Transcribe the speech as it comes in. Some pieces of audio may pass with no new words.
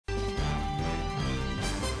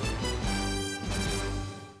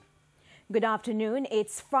Good afternoon.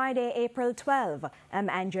 It's Friday, April 12. I'm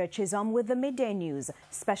Andrea Chisholm with the Midday News.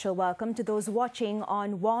 Special welcome to those watching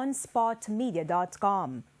on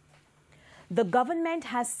onespotmedia.com. The government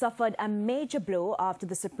has suffered a major blow after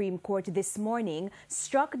the Supreme Court this morning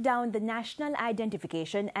struck down the National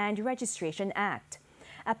Identification and Registration Act.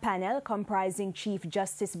 A panel comprising Chief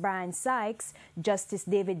Justice Brian Sykes, Justice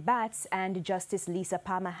David Batts and Justice Lisa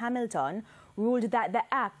Palmer Hamilton ruled that the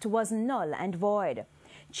act was null and void.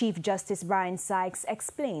 Chief Justice Brian Sykes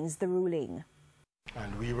explains the ruling.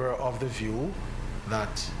 And we were of the view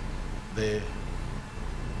that the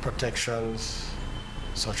protections,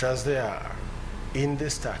 such as they are in the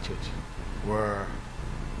statute, were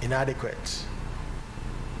inadequate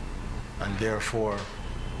and therefore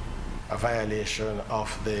a violation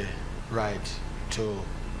of the right to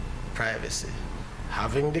privacy.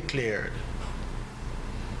 Having declared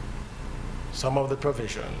some of the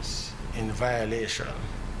provisions in violation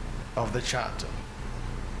of the Charter,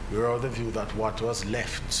 we were of the view that what was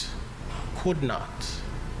left could not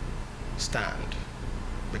stand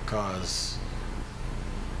because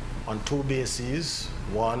on two bases.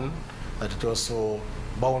 One, that it was so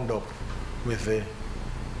bound up with the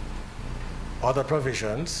other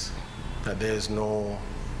provisions that there is no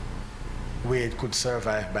way it could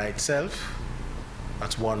survive by itself.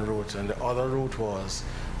 That's one route. And the other route was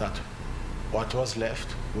that what was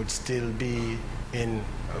left would still be in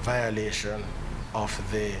violation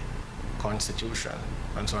of the Constitution.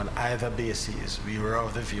 And so on either basis, we were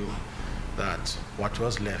of the view that what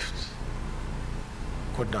was left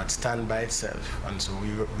could not stand by itself. And so we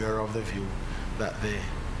were of the view that the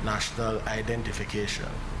National Identification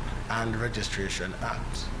and Registration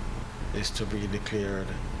Act is to be declared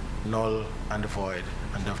null and void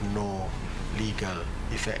and of no legal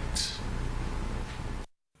effect.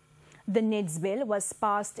 The NIDS bill was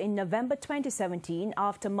passed in November 2017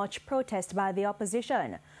 after much protest by the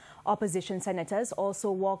opposition. Opposition senators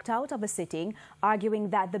also walked out of a sitting, arguing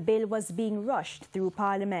that the bill was being rushed through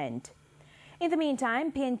Parliament. In the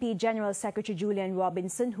meantime, PNP General Secretary Julian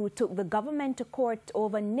Robinson, who took the government to court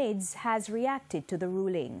over NIDS, has reacted to the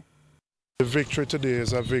ruling. The victory today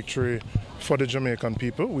is a victory for the Jamaican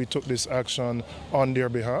people. We took this action on their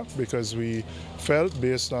behalf because we felt,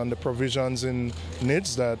 based on the provisions in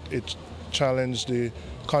NIDS, that it challenged the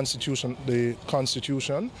Constitution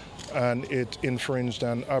and it infringed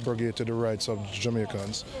and abrogated the rights of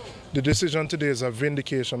Jamaicans. The decision today is a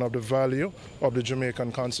vindication of the value of the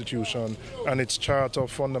Jamaican Constitution and its Charter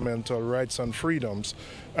of Fundamental Rights and Freedoms,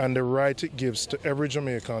 and the right it gives to every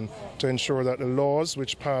Jamaican to ensure that the laws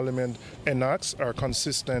which Parliament enacts are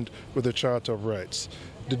consistent with the Charter of Rights.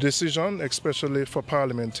 The decision, especially for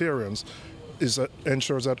parliamentarians,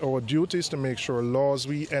 ensures that our duty is to make sure laws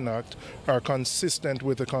we enact are consistent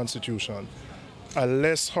with the Constitution. A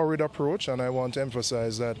less hurried approach, and I want to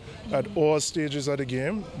emphasize that at all stages of the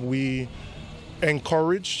game, we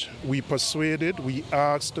encouraged, we persuaded, we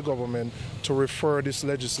asked the government to refer this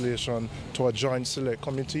legislation to a joint select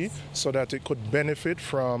committee so that it could benefit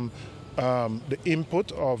from the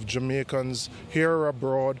input of Jamaicans here or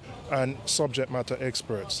abroad and subject matter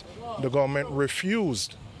experts. The government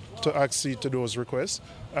refused to accede to those requests,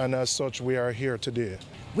 and as such we are here today.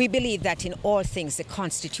 We believe that in all things the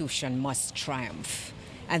Constitution must triumph,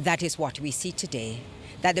 and that is what we see today,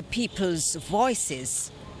 that the people's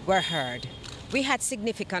voices were heard. We had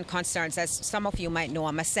significant concerns. As some of you might know,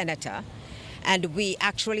 I'm a senator, and we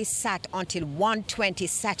actually sat until 1:20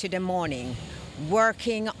 Saturday morning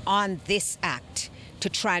working on this act to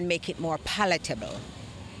try and make it more palatable.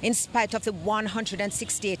 In spite of the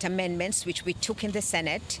 168 amendments which we took in the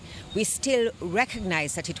Senate, we still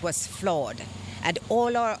recognize that it was flawed. And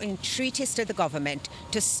all our entreaties to the government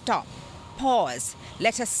to stop, pause,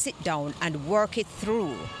 let us sit down and work it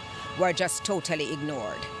through were just totally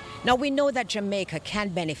ignored. Now, we know that Jamaica can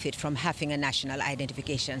benefit from having a national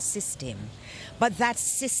identification system, but that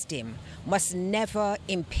system must never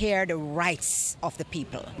impair the rights of the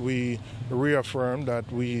people. We reaffirm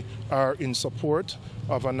that we are in support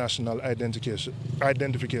of a national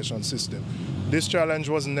identification system. This challenge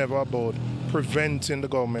was never about preventing the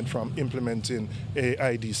government from implementing an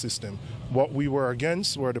ID system. What we were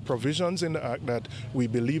against were the provisions in the Act that we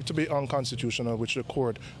believe to be unconstitutional, which the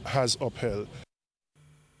court has upheld.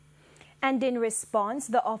 And in response,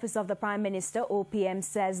 the Office of the Prime Minister, OPM,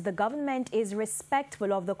 says the government is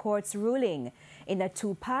respectful of the court's ruling. In a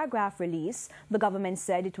 2-paragraph release, the government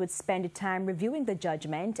said it would spend time reviewing the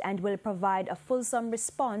judgment and will provide a fulsome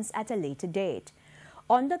response at a later date.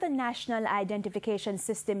 Under the National Identification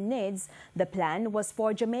System NIDS, the plan was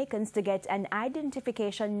for Jamaicans to get an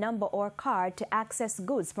identification number or card to access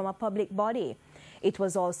goods from a public body. It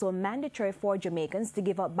was also mandatory for Jamaicans to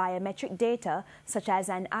give up biometric data, such as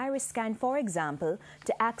an iris scan, for example,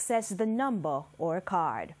 to access the number or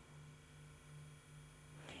card.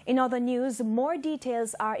 In other news, more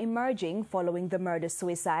details are emerging following the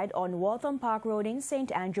murder-suicide on Waltham Park Road in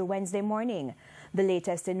St. Andrew Wednesday morning. The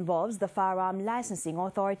latest involves the Firearm Licensing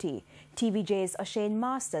Authority. TVJ's O'Shane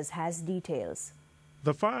Masters has details.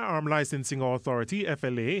 The Firearm Licensing Authority,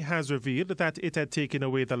 FLA, has revealed that it had taken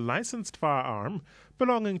away the licensed firearm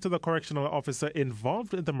belonging to the correctional officer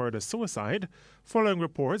involved in the murder-suicide following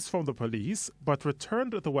reports from the police, but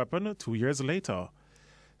returned the weapon 2 years later.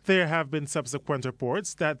 There have been subsequent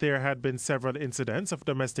reports that there had been several incidents of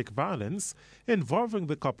domestic violence involving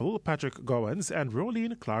the couple Patrick Gowans and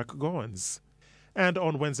Rolene Clark Gowans. And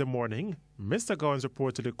on Wednesday morning, Mr. Gowans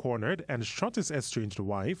reportedly cornered and shot his estranged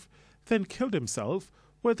wife, then killed himself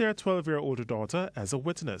with their 12-year-old daughter as a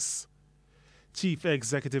witness. Chief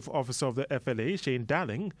Executive Officer of the FLA, Shane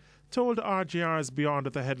Dalling, told RJR's Beyond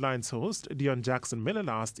the Headlines host, Dion Jackson Miller,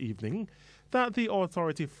 last evening that the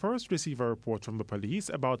authority first received a report from the police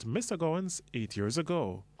about Mr. Gowans 8 years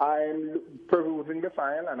ago. I'm perusing the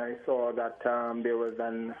file and I saw that there was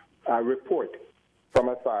a report from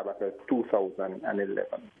as far back as 2011.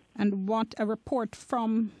 And what a report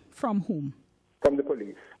from whom? From the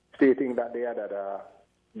police, stating that they had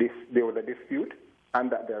there was a dispute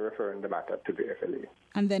and that they're referring the matter to the FLA.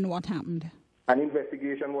 And then what happened? An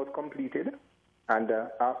investigation was completed, and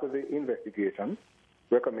after the investigation,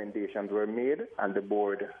 recommendations were made, and the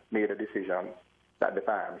board made a decision that the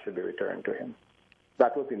firearm should be returned to him.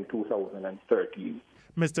 That was in 2013.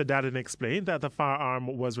 Mr. Dalling explained that the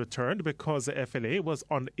firearm was returned because the FLA was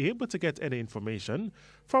unable to get any information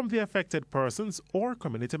from the affected persons or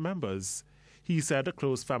community members. He said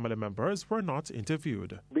close family members were not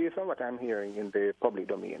interviewed. Based on what I'm hearing in the public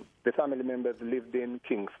domain, the family members lived in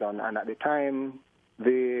Kingston, and at the time,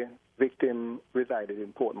 the victim resided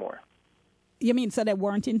in Portmore. You mean so they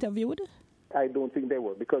weren't interviewed? I don't think they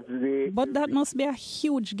were, because But that must be a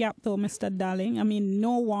huge gap, though, Mr. Dalling. I mean,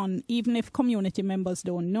 no one, even if community members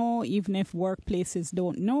don't know, even if workplaces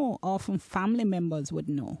don't know, often family members would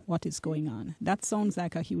know what is going on. That sounds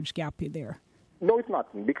like a huge gap there. No, it's not,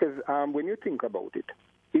 because when you think about it,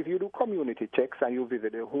 if you do community checks and you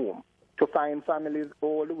visit a home, to find families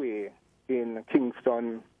all the way in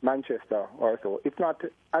Kingston, Manchester or so, it's not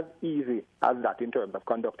as easy as that in terms of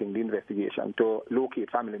conducting the investigation to locate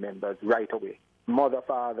family members right away. Mother,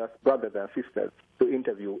 fathers, brothers and sisters to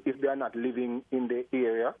interview if they are not living in the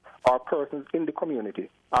area or persons in the community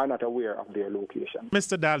are not aware of their location.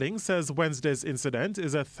 Mr. Dalling says Wednesday's incident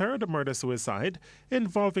is a third murder-suicide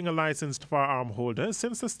involving a licensed firearm holder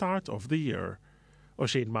since the start of the year.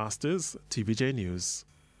 O'Shane Masters, TVJ News.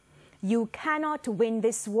 You cannot win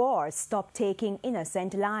this war. Stop taking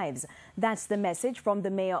innocent lives. That's the message from the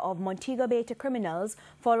mayor of Montego Bay to criminals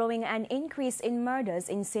following an increase in murders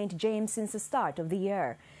in St. James since the start of the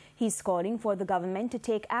year. He's calling for the government to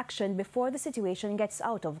take action before the situation gets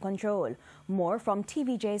out of control. More from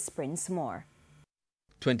TVJ's Prince Moore.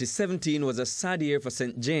 2017 was a sad year for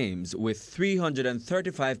St. James, with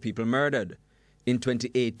 335 people murdered. In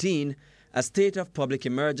 2018, a state of public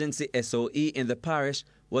emergency SOE in the parish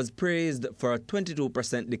was praised for a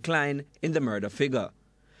 22% decline in the murder figure.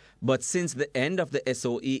 But since the end of the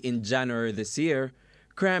SOE in January this year,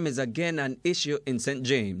 crime is again an issue in St.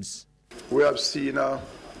 James. We have seen a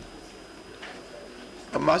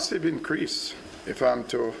massive increase, if I'm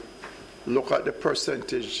to look at the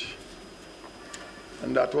percentage,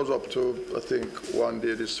 and that was up to, I think, one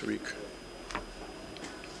day this week.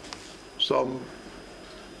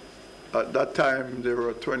 At that time, there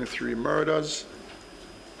were 23 murders.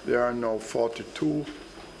 There are now 42,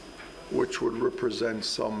 which would represent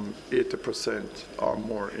some 80% or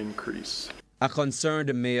more increase. A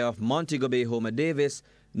concerned mayor of Montego Bay, Homer Davis,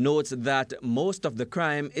 notes that most of the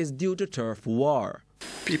crime is due to turf war.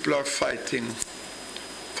 People are fighting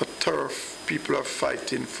for turf. People are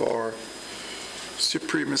fighting for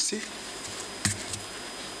supremacy.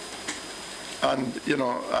 And, you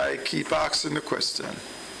know, I keep asking the question,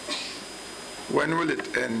 when will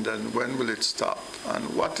it end and when will it stop?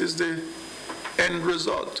 And what is the end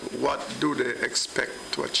result? What do they expect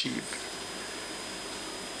to achieve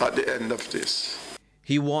at the end of this?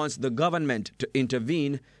 He wants the government to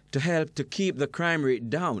intervene to help to keep the crime rate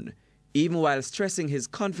down, even while stressing his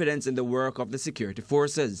confidence in the work of the security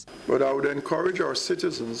forces. But I would encourage our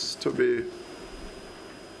citizens to be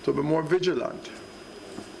more vigilant.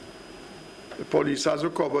 The police has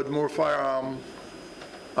recovered more firearms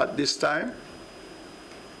at this time,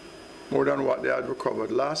 more than what they had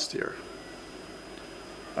recovered last year.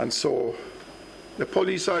 And so the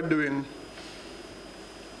police are doing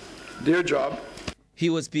their job. He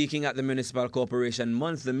was speaking at the Municipal Corporation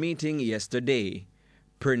monthly meeting yesterday.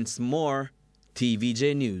 Prince Moore,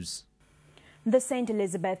 TVJ News. The St.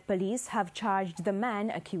 Elizabeth police have charged the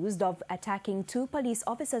man accused of attacking 2 police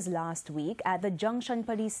officers last week at the Junction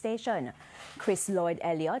police station. Chris Lloyd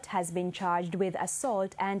Elliott has been charged with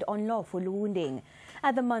assault and unlawful wounding.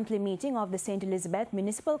 At the monthly meeting of the St. Elizabeth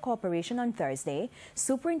Municipal Corporation on Thursday,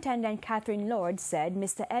 Superintendent Catherine Lord said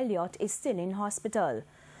Mr. Elliott is still in hospital.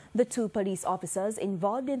 The 2 police officers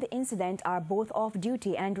involved in the incident are both off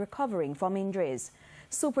duty and recovering from injuries.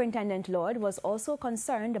 Superintendent Lord was also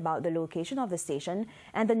concerned about the location of the station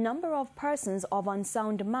and the number of persons of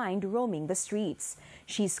unsound mind roaming the streets.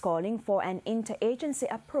 She's calling for an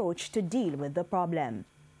interagency approach to deal with the problem.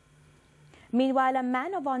 Meanwhile, a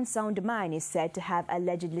man of unsound mind is said to have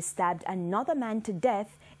allegedly stabbed another man to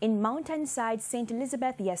death in Mountainside, St.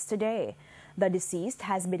 Elizabeth yesterday. The deceased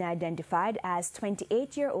has been identified as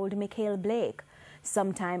 28-year-old Michael Blake.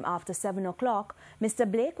 Sometime after 7 o'clock, Mr.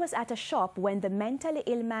 Blake was at a shop when the mentally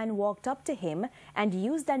ill man walked up to him and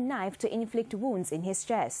used a knife to inflict wounds in his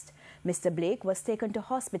chest. Mr. Blake was taken to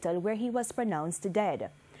hospital where he was pronounced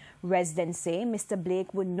dead. Residents say Mr.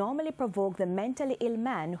 Blake would normally provoke the mentally ill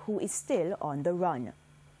man who is still on the run.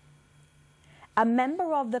 A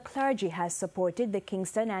member of the clergy has supported the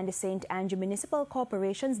Kingston and the St. Andrew Municipal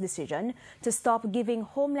Corporation's decision to stop giving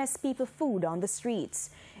homeless people food on the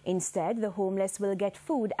streets. Instead, the homeless will get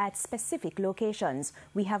food at specific locations.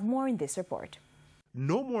 We have more in this report.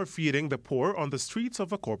 No more feeding the poor on the streets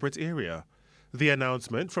of a corporate area. The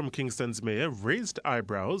announcement from Kingston's mayor raised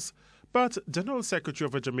eyebrows, but General Secretary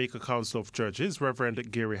of the Jamaica Council of Churches,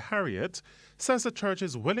 Reverend Gary Harriet, says the church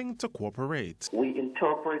is willing to cooperate. We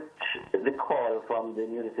interpret the call from the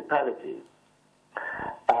municipality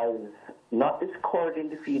as not discouraging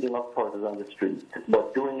the feeding of persons on the street,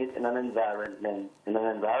 but doing it in an environment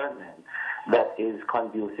that is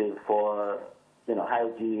conducive for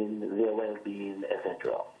hygiene, their well-being,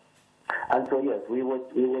 etc. And so yes, we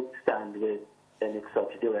would stand with any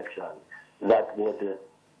such direction that would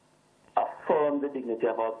affirm the dignity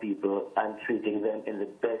of our people and treating them in the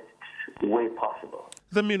best way possible.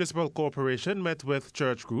 The municipal corporation met with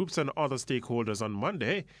church groups and other stakeholders on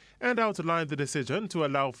Monday and outlined the decision to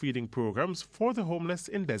allow feeding programs for the homeless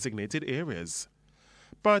in designated areas.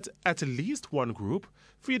 But at least one group,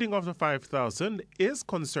 Feeding of the 5,000, is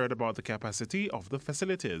concerned about the capacity of the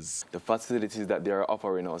facilities. The facilities that they are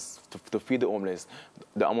offering us to feed the homeless,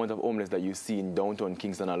 the amount of homeless that you see in downtown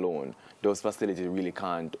Kingston alone, those facilities really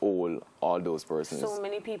can't hold all those persons. So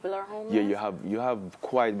many people are homeless? Yeah, you have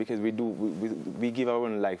quite, because we give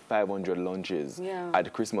around like 500 lunches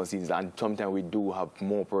at Christmas season, and sometimes we do have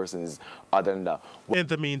more persons other than that. In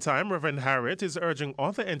the meantime, Reverend Harriet is urging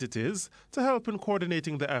other entities to help in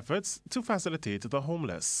coordinating the efforts to facilitate the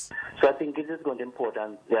homeless. So I think it is going to be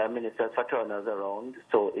important. There are ministers fraternals around,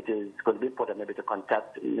 so it is going to be important maybe to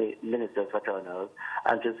contact ministers fraternals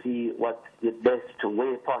and to see what the best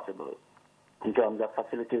way possible in terms of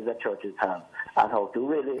facilities that churches have and how to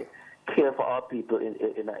really care for our people in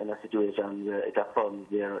a situation where it affirms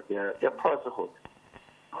their personhood.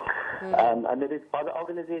 And maybe other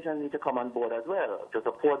organizations need to come on board as well to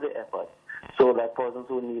support the effort so that persons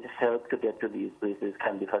who need help to get to these places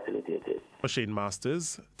can be facilitated. Shane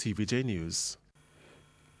Masters, TVJ News.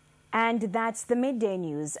 And that's the Midday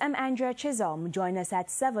News. I'm Andrea Chisholm. Join us at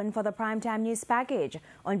 7 for the Primetime News Package.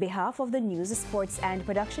 On behalf of the news, sports and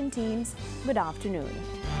production teams, good afternoon.